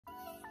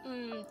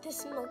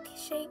This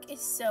milkshake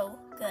is so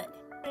good.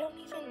 I don't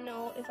even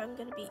know if I'm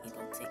gonna be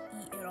able to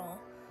eat it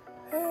all.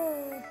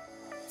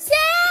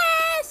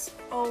 Sis!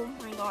 Oh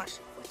my gosh,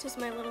 what does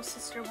my little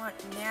sister want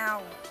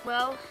now?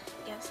 Well,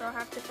 guess I'll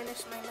have to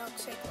finish my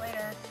milkshake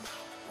later.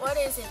 What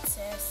is it,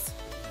 sis?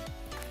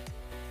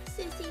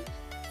 Sissy,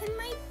 can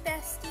my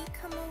bestie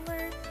come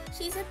over?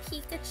 She's a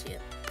Pikachu.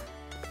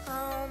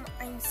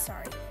 I'm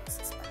sorry,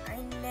 sis, but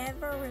I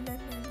never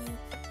remember you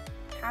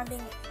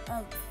having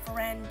a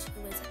friend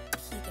who is a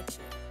Pikachu.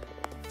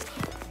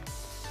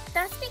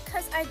 That's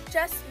because I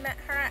just met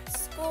her at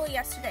school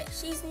yesterday.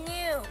 She's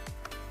new.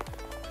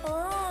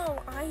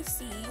 Oh, I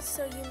see.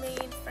 So you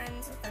made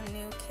friends with a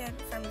new kid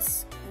from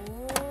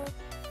school?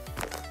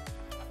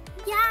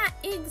 Yeah,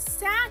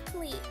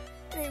 exactly.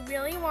 And I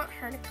really want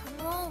her to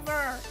come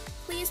over.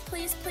 Please,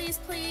 please, please,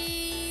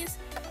 please.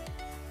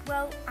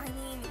 Well, I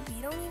mean,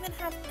 we don't even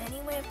have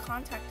any way of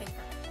contacting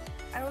her.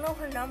 I don't know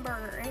her number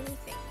or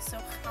anything, so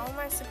how am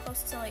I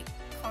supposed to, like,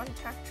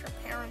 contact her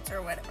parents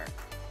or whatever?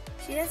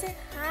 She doesn't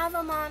have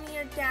a mommy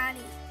or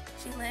daddy.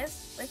 She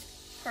lives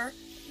with her,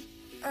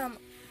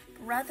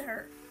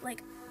 brother,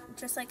 like,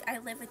 just like I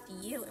live with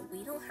you, and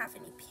we don't have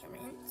any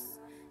parents.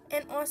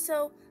 And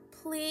also,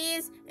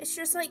 please, it's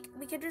just like,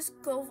 we could just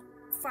go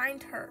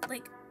find her,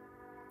 like,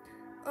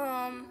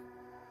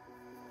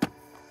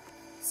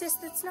 sis,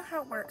 that's not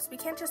how it works. We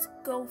can't just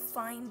go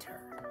find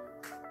her.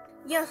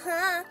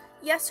 Yeah,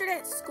 yesterday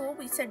at school,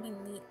 we said we'd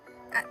meet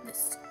at the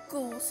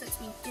school since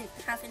we didn't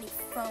have any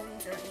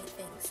phones or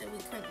anything, so we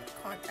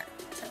couldn't contact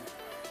each other.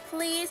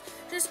 Please,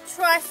 just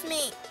trust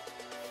me.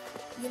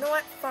 You know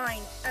what?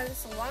 Fine.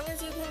 As long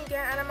as you can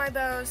get out of my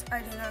bows,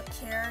 I do not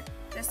care.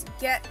 Just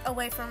get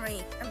away from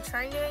me. I'm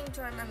trying to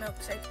enjoy my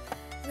milkshake,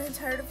 and I'm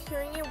tired of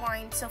hearing you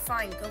whine, so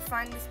fine, go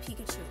find this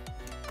Pikachu.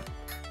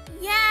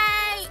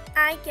 Yay!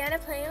 I get to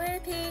play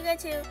with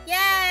Pikachu.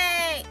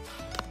 Yay!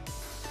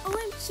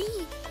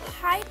 OMG!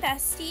 Hi,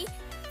 bestie.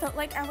 Felt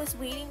like I was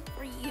waiting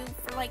for you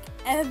for like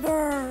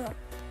ever.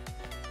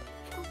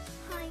 Oh,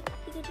 hi,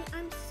 Pikachu.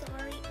 I'm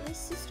sorry. My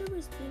sister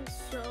was being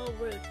so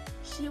rude.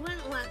 She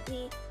wouldn't let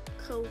me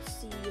go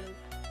see you.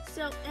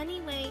 So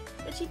anyway,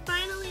 but she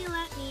finally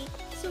let me,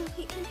 so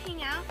we can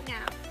hang out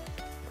now.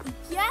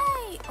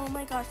 Yay! Oh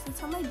my gosh,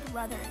 that's how my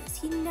brother is.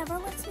 He never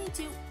lets me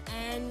do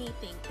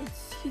anything.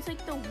 He's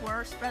like the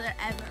worst brother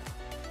ever.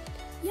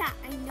 Yeah,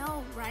 I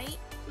know, right?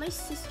 My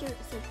sister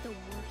is like the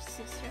worst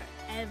sister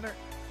ever.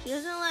 She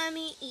doesn't let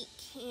me eat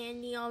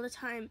candy all the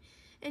time.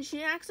 And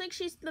she acts like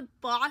she's the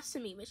boss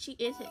of me, but she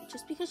isn't.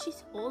 Just because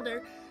she's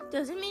older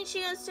doesn't mean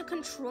she has to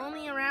control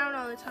me around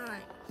all the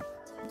time.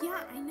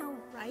 Yeah, I know,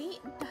 right?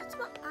 That's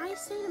what I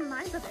say to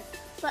my brother.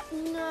 But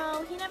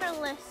no, he never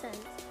listens.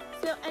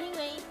 So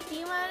anyway, do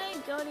you want to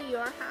go to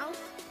your house?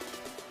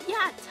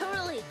 Yeah,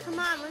 totally. Come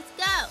on, let's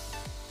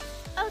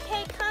go.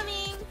 Okay,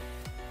 coming.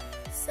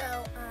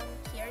 So,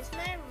 here's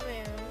my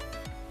room.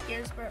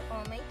 Here's where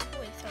all my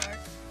toys are.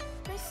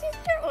 My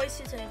sister always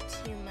says I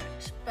have too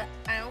much, but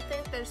I don't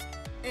think there's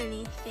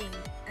anything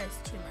as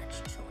too much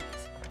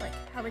toys. Like,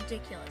 how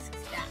ridiculous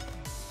is that?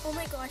 Oh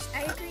my gosh,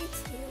 I agree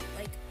too.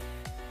 Like,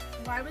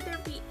 why would there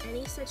be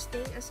any such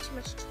thing as too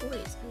much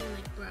toys? I mean,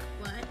 like,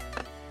 what?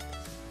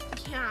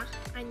 Yeah,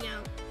 I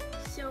know.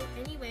 So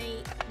anyway,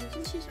 you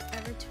can choose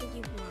whatever toy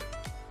you want.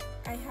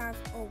 I have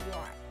a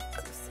lot.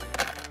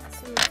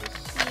 Some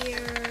over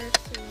here,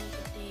 some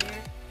over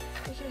there.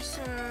 Here's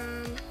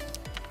some.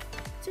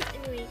 So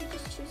anyway, you can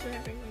just choose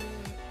whatever you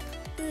want.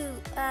 Ooh,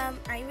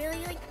 I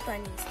really like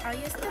bunnies. I'll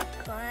use the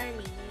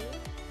bunny.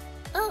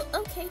 Oh,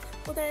 okay.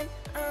 Well then,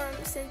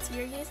 since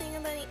you're using a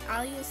bunny,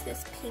 I'll use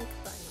this pink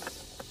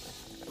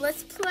bunny.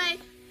 Let's play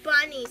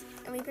bunnies,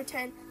 and we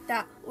pretend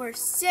that we're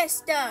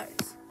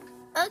sisters.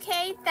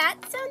 Okay, that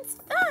sounds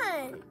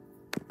fun.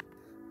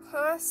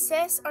 Huh,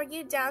 sis? Are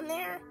you down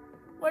there?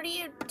 What are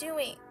you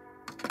doing?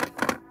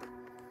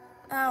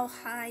 Oh,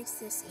 hi,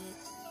 sissy.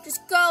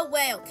 Just go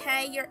away,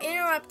 okay? You're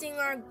interrupting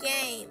our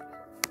game.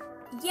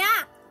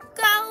 Yeah,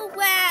 go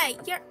away.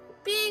 You're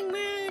being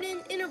rude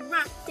and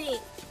interrupting.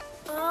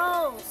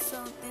 Oh,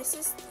 so this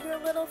is your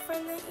little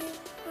friend that you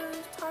were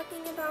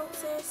talking about,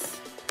 sis?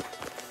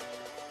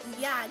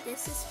 Yeah,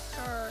 this is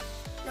her.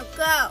 Now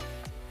go.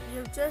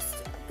 You're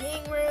just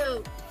being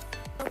rude.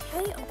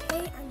 Okay,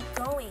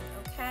 I'm going,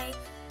 okay?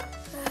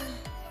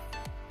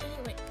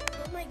 Anyway,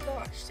 oh my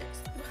gosh, sis.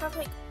 You have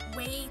like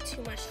way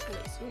too much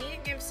toys. You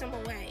need to give some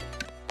away.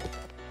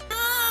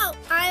 No!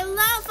 I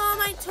love all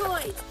my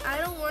toys. I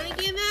don't want to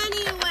give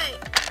any away.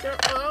 They're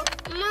all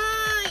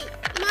mine.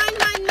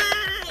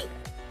 Mine.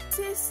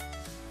 Sis,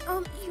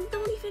 you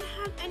don't even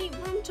have any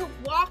room to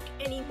walk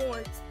anymore.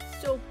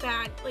 It's so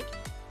bad. Like,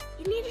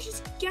 you need to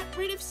just get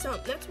rid of some.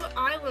 That's what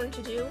I learned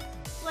to do.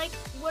 Like,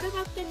 what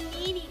about the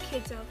needy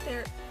kids out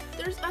there?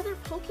 There's other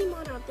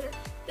Pokemon out there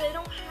that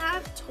don't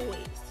have toys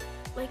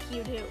like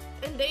you do.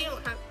 And they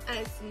don't have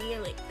as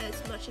nearly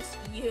as much as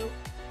you.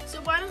 So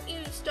why don't you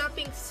stop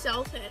being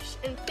selfish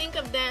and think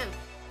of them?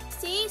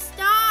 See,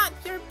 stop!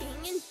 You're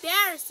being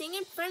embarrassing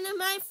in front of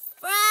my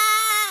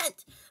friend!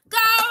 Go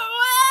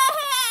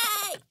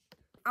away!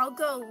 I'll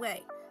go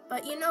away.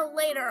 But you know,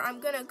 later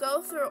I'm gonna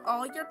go through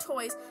all your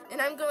toys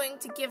and I'm going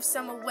to give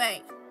some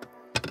away.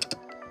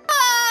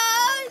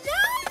 Oh, no!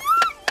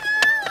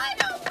 I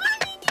don't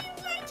want to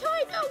give my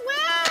toys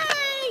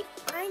away!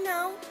 I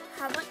know.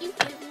 How about you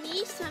give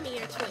me some of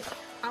your toys?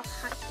 I'll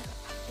hide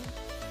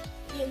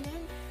them. And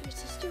then your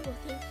sister will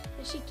think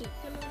that she gave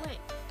them away.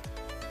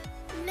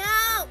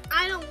 No!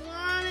 I don't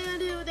want to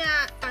do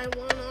that. I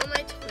want all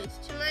my toys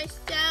to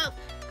myself.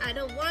 I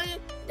don't want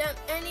them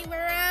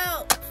anywhere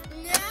else.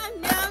 No,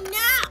 no,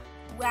 no!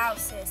 Wow,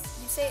 sis,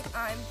 you say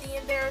I'm the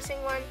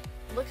embarrassing one?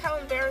 Look how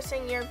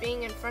embarrassing you're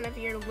being in front of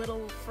your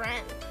little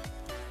friend.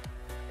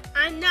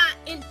 I'm not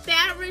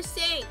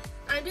embarrassing.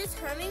 I'm just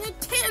having a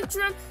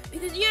tantrum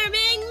because you're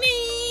being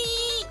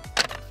mean.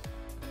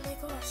 Oh my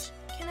gosh,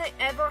 can I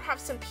ever have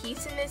some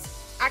peace in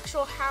this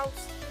actual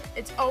house?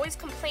 It's always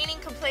complaining,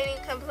 complaining,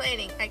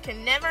 complaining. I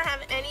can never have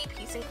any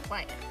peace and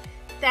quiet.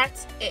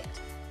 That's it.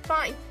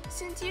 Fine,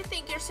 since you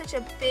think you're such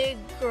a big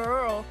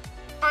girl,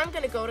 I'm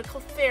gonna go to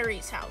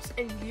Clefairy's house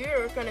and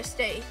you're gonna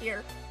stay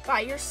here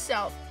by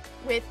yourself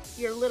with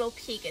your little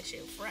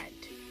Pikachu friend.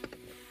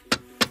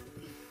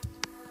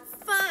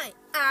 Fine,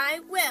 I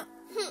will.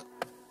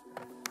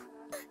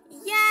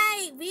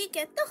 Yay, we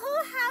get the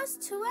whole house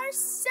to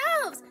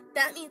ourselves.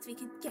 That means we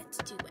can get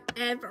to do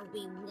whatever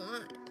we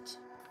want.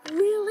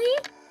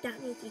 Really?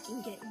 That means we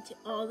can get into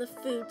all the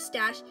food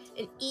stash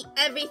and eat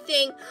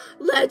everything.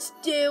 Let's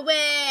do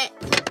it!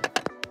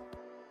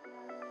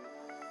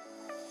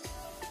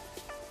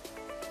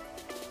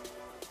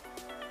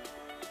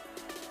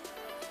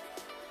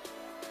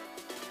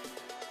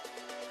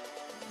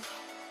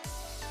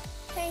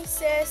 Hey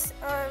sis,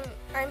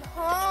 I'm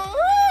home.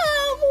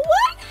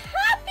 What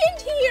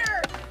happened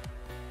here?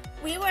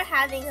 We were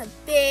having a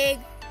big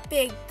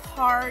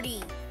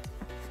party.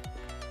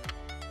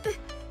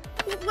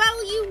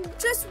 Well, you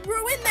just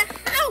ruined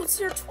the house.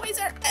 Your toys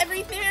are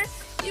everywhere.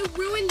 You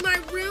ruined my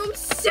room.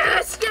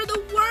 Sis, you're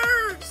the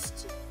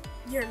worst.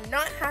 You're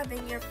not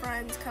having your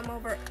friends come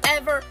over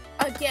ever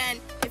again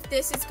if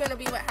this is gonna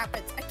be what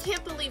happens. I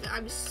can't believe it.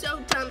 I'm so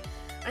dumb.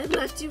 I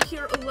left you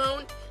here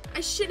alone. I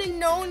should have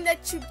known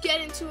that you'd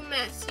get into a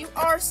mess. You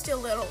are still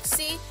little.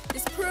 See,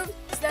 this proves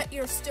that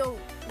you're still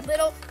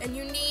little and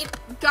you need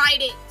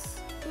guidance.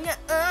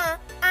 Nuh-uh,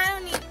 I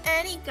don't need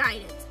any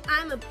guidance.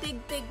 I'm a big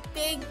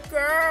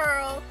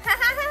girl.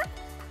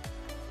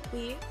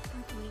 We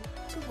are going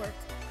to work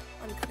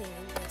on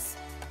cleaning this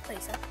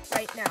place up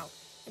right now.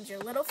 And your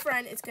little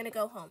friend is gonna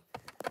go home.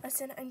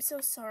 Listen, I'm so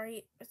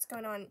sorry. What's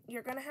going on?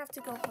 You're gonna have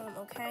to go home,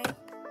 okay?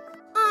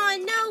 Oh,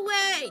 no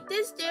way.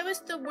 This day was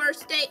the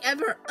worst day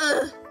ever.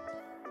 Ugh.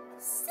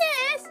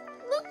 Sis,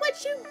 look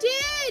what you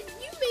did.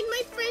 You made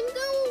my friend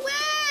go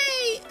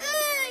away.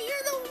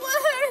 You're the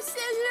worst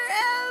sister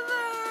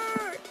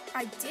ever.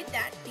 I did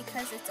that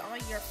because it's all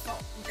your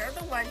fault. You're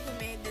the one who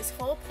made this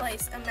whole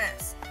place a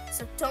mess.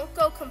 So don't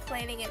go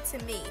complaining it to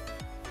me.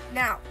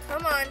 Now,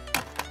 come on.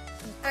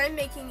 I'm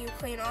making you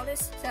clean all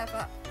this stuff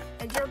up.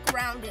 And you're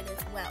grounded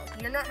as well.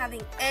 You're not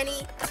having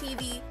any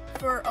TV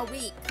for a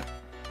week.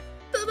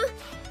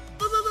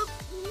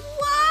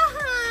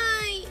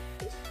 Why?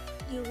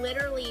 You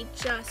literally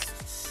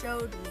just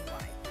showed me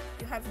why.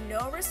 You have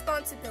no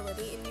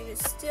responsibility and you're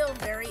still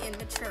very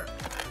immature.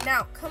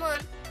 Now, come on.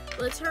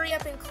 Let's hurry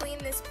up and clean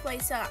this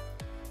place up.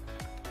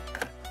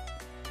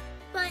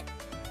 But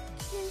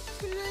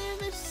can I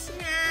have a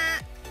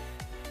snack?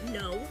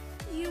 No,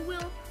 you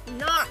will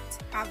not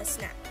have a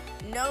snack.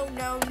 No,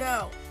 no,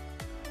 no.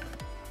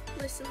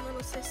 Listen,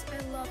 little sis,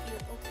 I love you,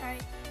 okay?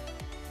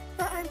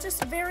 But I'm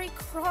just very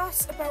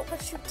cross about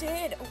what you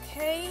did,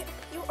 okay?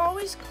 You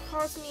always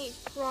cause me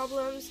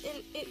problems,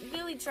 and it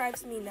really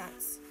drives me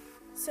nuts.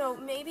 So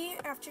maybe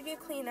after you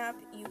clean up,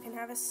 you can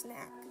have a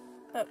snack.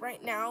 But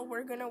right now,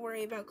 we're gonna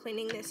worry about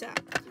cleaning this up.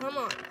 Come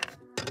on.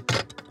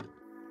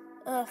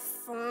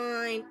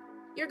 Fine.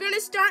 You're gonna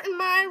start in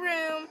my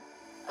room.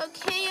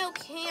 Okay,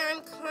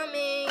 I'm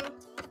coming.